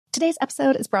Today's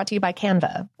episode is brought to you by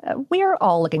Canva. We're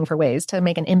all looking for ways to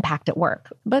make an impact at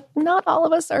work, but not all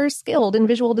of us are skilled in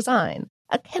visual design.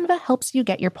 Canva helps you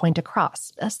get your point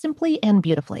across, simply and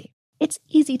beautifully. It's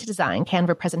easy to design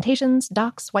Canva presentations,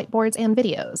 docs, whiteboards, and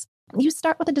videos. You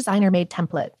start with a designer-made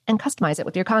template and customize it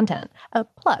with your content.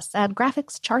 Plus, add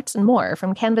graphics, charts, and more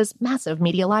from Canva's massive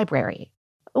media library.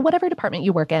 Whatever department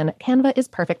you work in, Canva is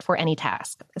perfect for any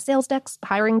task. Sales decks,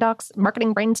 hiring docs,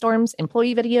 marketing brainstorms,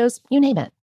 employee videos, you name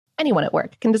it. Anyone at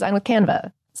work can design with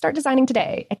Canva. Start designing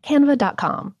today at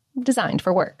canva.com. Designed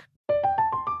for work.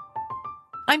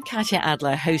 I'm Katya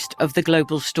Adler, host of The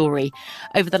Global Story.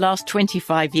 Over the last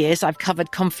 25 years, I've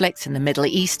covered conflicts in the Middle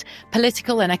East,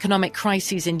 political and economic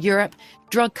crises in Europe,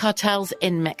 drug cartels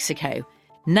in Mexico.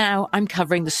 Now I'm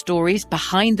covering the stories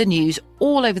behind the news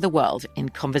all over the world in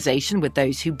conversation with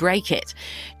those who break it.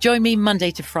 Join me Monday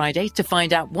to Friday to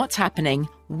find out what's happening,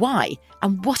 why,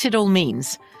 and what it all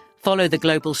means. Follow The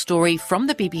Global Story from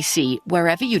the BBC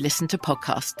wherever you listen to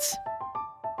podcasts.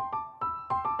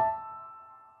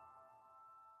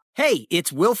 Hey,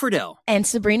 it's Will Friedle. And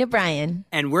Sabrina Bryan.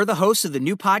 And we're the hosts of the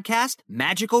new podcast,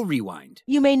 Magical Rewind.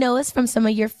 You may know us from some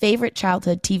of your favorite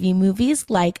childhood TV movies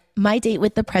like My Date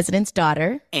with the President's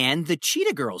Daughter. And the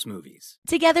Cheetah Girls movies.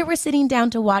 Together, we're sitting down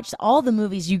to watch all the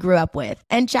movies you grew up with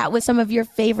and chat with some of your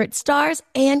favorite stars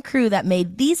and crew that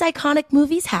made these iconic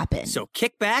movies happen. So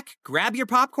kick back, grab your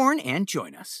popcorn, and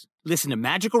join us. Listen to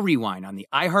Magical Rewind on the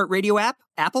iHeartRadio app,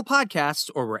 Apple Podcasts,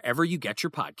 or wherever you get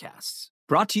your podcasts.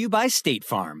 Brought to you by State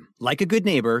Farm. Like a good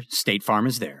neighbor, State Farm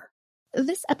is there.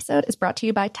 This episode is brought to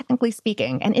you by Technically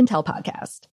Speaking, an Intel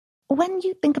podcast. When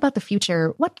you think about the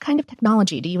future, what kind of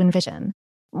technology do you envision?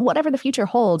 Whatever the future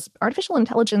holds, artificial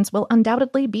intelligence will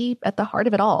undoubtedly be at the heart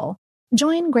of it all.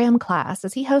 Join Graham Class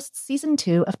as he hosts Season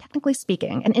 2 of Technically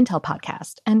Speaking, an Intel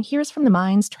podcast, and hears from the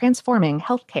minds transforming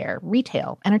healthcare,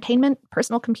 retail, entertainment,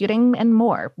 personal computing, and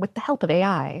more with the help of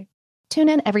AI. Tune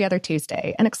in every other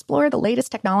Tuesday and explore the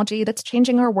latest technology that's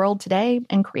changing our world today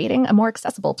and creating a more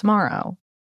accessible tomorrow.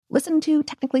 Listen to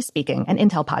Technically Speaking, an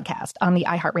Intel podcast on the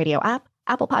iHeartRadio app,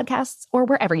 Apple Podcasts, or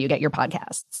wherever you get your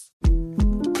podcasts.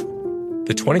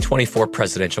 The 2024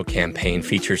 presidential campaign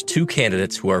features two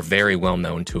candidates who are very well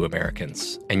known to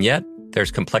Americans. And yet, there's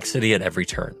complexity at every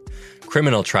turn.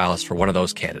 Criminal trials for one of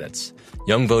those candidates.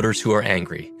 Young voters who are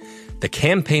angry. The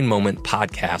Campaign Moment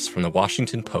podcast from the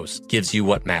Washington Post gives you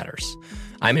what matters.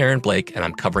 I'm Aaron Blake, and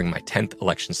I'm covering my 10th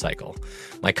election cycle.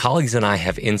 My colleagues and I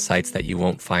have insights that you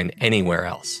won't find anywhere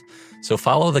else. So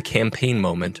follow The Campaign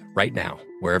Moment right now,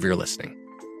 wherever you're listening.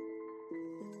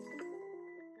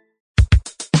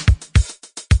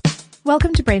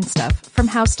 Welcome to Brain Stuff from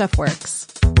How Stuff Works.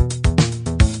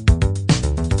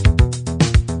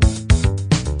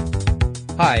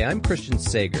 Hi, I'm Christian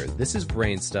Sager. This is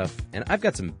Brain Stuff, and I've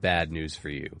got some bad news for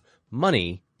you.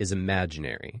 Money is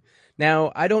imaginary.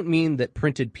 Now, I don't mean that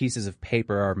printed pieces of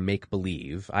paper are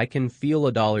make-believe. I can feel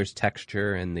a dollar's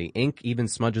texture, and the ink even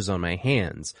smudges on my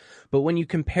hands. But when you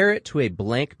compare it to a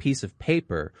blank piece of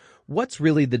paper, what's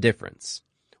really the difference?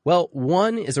 Well,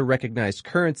 one is a recognized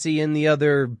currency, and the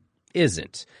other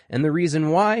isn't. And the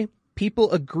reason why?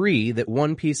 People agree that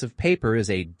one piece of paper is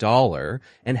 $1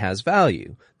 and has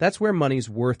value. That's where money's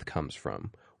worth comes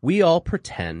from. We all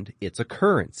pretend it's a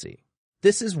currency.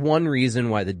 This is one reason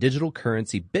why the digital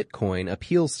currency Bitcoin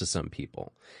appeals to some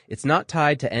people. It's not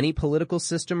tied to any political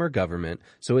system or government,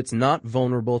 so it's not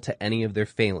vulnerable to any of their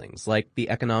failings, like the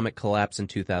economic collapse in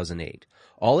 2008.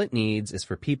 All it needs is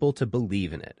for people to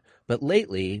believe in it. But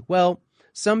lately, well,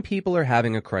 some people are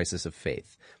having a crisis of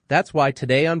faith. That's why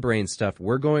today on Brain Stuff,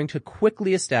 we're going to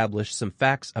quickly establish some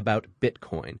facts about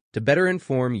Bitcoin to better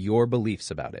inform your beliefs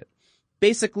about it.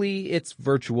 Basically, it's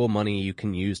virtual money you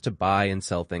can use to buy and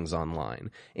sell things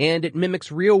online, and it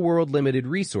mimics real-world limited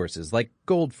resources like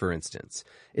gold, for instance.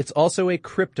 It's also a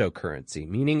cryptocurrency,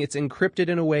 meaning it's encrypted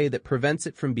in a way that prevents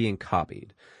it from being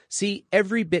copied. See,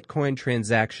 every Bitcoin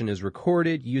transaction is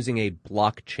recorded using a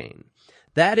blockchain.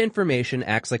 That information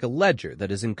acts like a ledger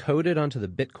that is encoded onto the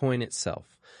Bitcoin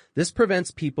itself. This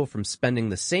prevents people from spending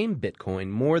the same Bitcoin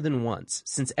more than once,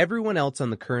 since everyone else on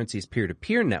the currency's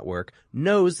peer-to-peer network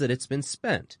knows that it's been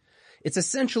spent. It's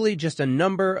essentially just a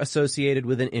number associated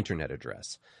with an internet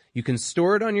address. You can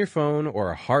store it on your phone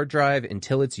or a hard drive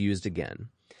until it's used again.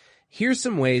 Here's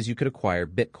some ways you could acquire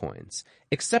Bitcoins.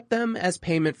 Accept them as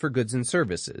payment for goods and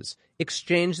services.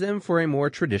 Exchange them for a more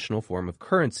traditional form of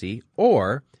currency,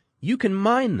 or you can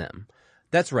mine them.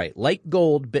 That's right, like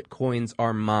gold, Bitcoins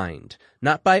are mined,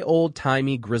 not by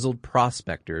old-timey grizzled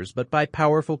prospectors, but by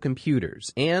powerful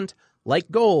computers. And,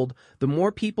 like gold, the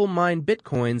more people mine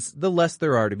Bitcoins, the less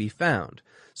there are to be found.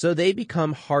 So they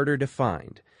become harder to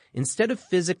find. Instead of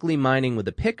physically mining with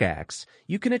a pickaxe,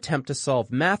 you can attempt to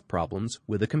solve math problems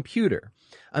with a computer.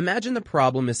 Imagine the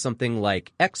problem is something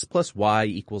like x plus y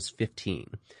equals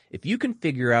 15. If you can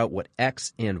figure out what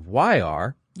x and y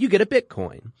are, you get a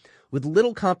Bitcoin. With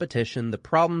little competition, the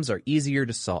problems are easier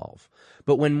to solve.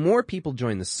 But when more people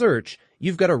join the search,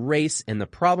 you've got a race and the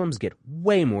problems get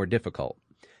way more difficult.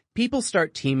 People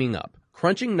start teaming up,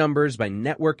 crunching numbers by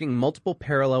networking multiple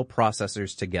parallel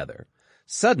processors together.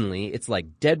 Suddenly, it's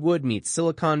like Deadwood meets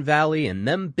Silicon Valley, and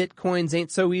them Bitcoins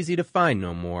ain't so easy to find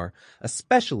no more,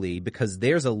 especially because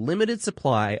there's a limited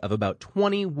supply of about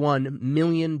 21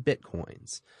 million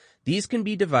Bitcoins. These can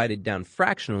be divided down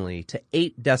fractionally to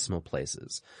 8 decimal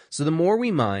places, so the more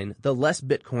we mine, the less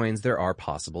Bitcoins there are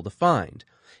possible to find.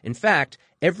 In fact,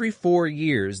 every 4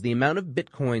 years, the amount of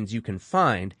Bitcoins you can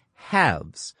find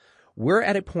halves. We're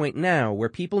at a point now where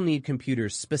people need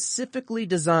computers specifically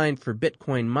designed for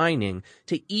Bitcoin mining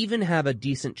to even have a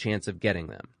decent chance of getting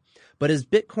them. But as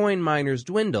Bitcoin miners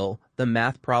dwindle, the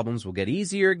math problems will get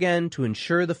easier again to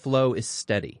ensure the flow is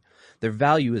steady. Their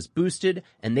value is boosted,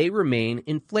 and they remain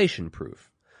inflation-proof.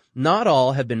 Not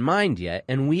all have been mined yet,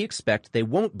 and we expect they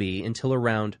won't be until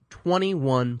around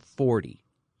 2140.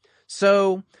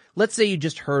 So, let's say you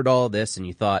just heard all this and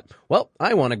you thought, well,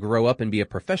 I want to grow up and be a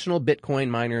professional Bitcoin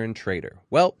miner and trader.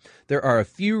 Well, there are a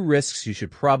few risks you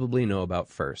should probably know about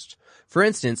first. For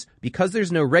instance, because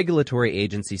there's no regulatory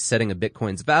agency setting a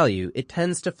Bitcoin's value, it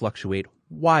tends to fluctuate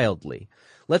wildly.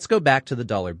 Let's go back to the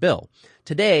dollar bill.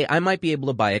 Today, I might be able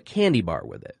to buy a candy bar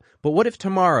with it. But what if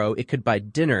tomorrow it could buy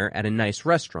dinner at a nice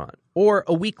restaurant? Or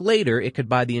a week later, it could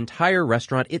buy the entire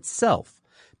restaurant itself?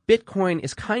 Bitcoin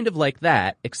is kind of like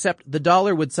that, except the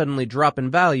dollar would suddenly drop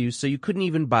in value so you couldn't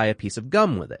even buy a piece of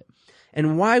gum with it.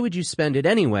 And why would you spend it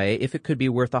anyway if it could be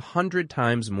worth 100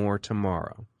 times more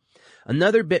tomorrow?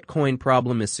 Another Bitcoin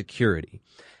problem is security.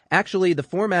 Actually, the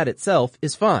format itself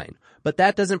is fine, but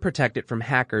that doesn't protect it from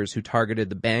hackers who targeted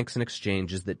the banks and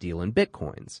exchanges that deal in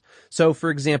Bitcoins. So, for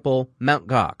example, Mt.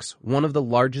 Gox, one of the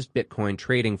largest Bitcoin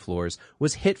trading floors,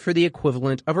 was hit for the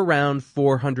equivalent of around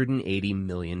 $480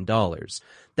 million.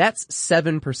 That's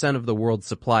 7% of the world's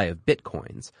supply of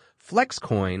Bitcoins.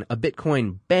 Flexcoin, a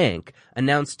Bitcoin bank,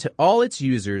 announced to all its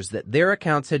users that their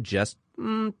accounts had just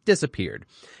disappeared.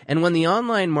 And when the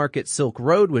online market Silk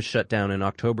Road was shut down in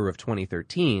October of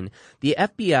 2013, the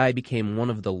FBI became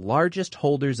one of the largest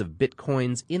holders of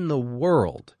Bitcoins in the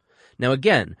world. Now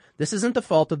again, this isn't the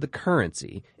fault of the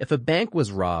currency. If a bank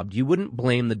was robbed, you wouldn't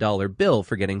blame the dollar bill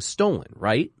for getting stolen,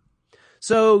 right?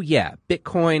 So yeah,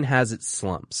 Bitcoin has its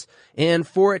slumps. And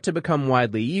for it to become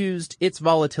widely used, its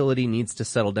volatility needs to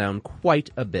settle down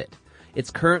quite a bit. It's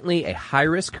currently a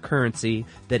high-risk currency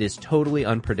that is totally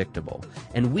unpredictable.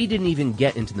 And we didn't even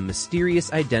get into the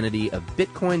mysterious identity of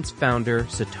Bitcoin's founder,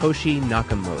 Satoshi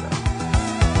Nakamoto.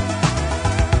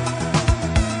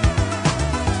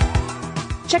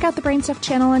 Check out the Brainstuff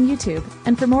channel on YouTube.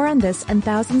 And for more on this and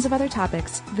thousands of other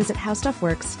topics, visit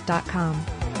howstuffworks.com.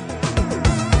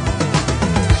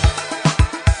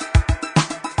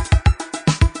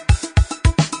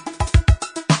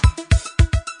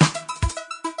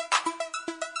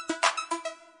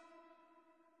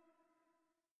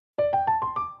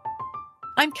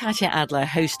 I'm Katya Adler,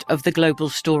 host of The Global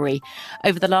Story.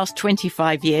 Over the last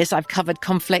 25 years, I've covered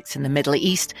conflicts in the Middle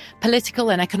East, political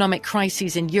and economic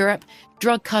crises in Europe,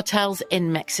 drug cartels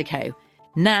in Mexico.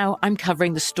 Now I'm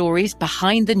covering the stories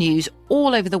behind the news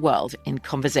all over the world in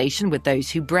conversation with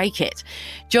those who break it.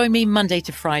 Join me Monday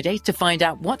to Friday to find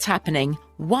out what's happening,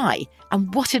 why,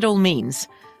 and what it all means.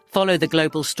 Follow The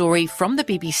Global Story from the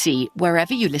BBC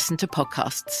wherever you listen to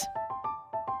podcasts.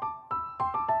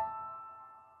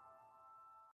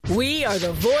 We are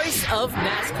the voice of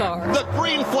NASCAR. The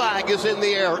green flag is in the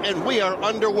air, and we are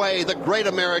underway. The Great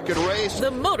American Race.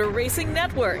 The Motor Racing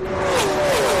Network.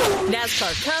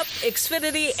 NASCAR Cup,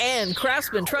 Xfinity, and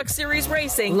Craftsman Truck Series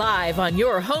Racing live on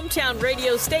your hometown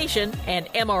radio station and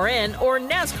MRN or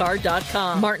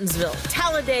NASCAR.com. Martinsville,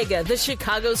 Talladega, the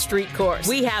Chicago Street Course.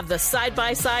 We have the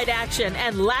side-by-side action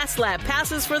and last lap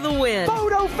passes for the win.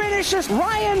 Photo finishes.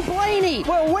 Ryan Blaney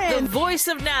will win. The voice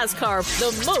of NASCAR,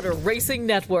 the Motor Racing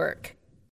Network.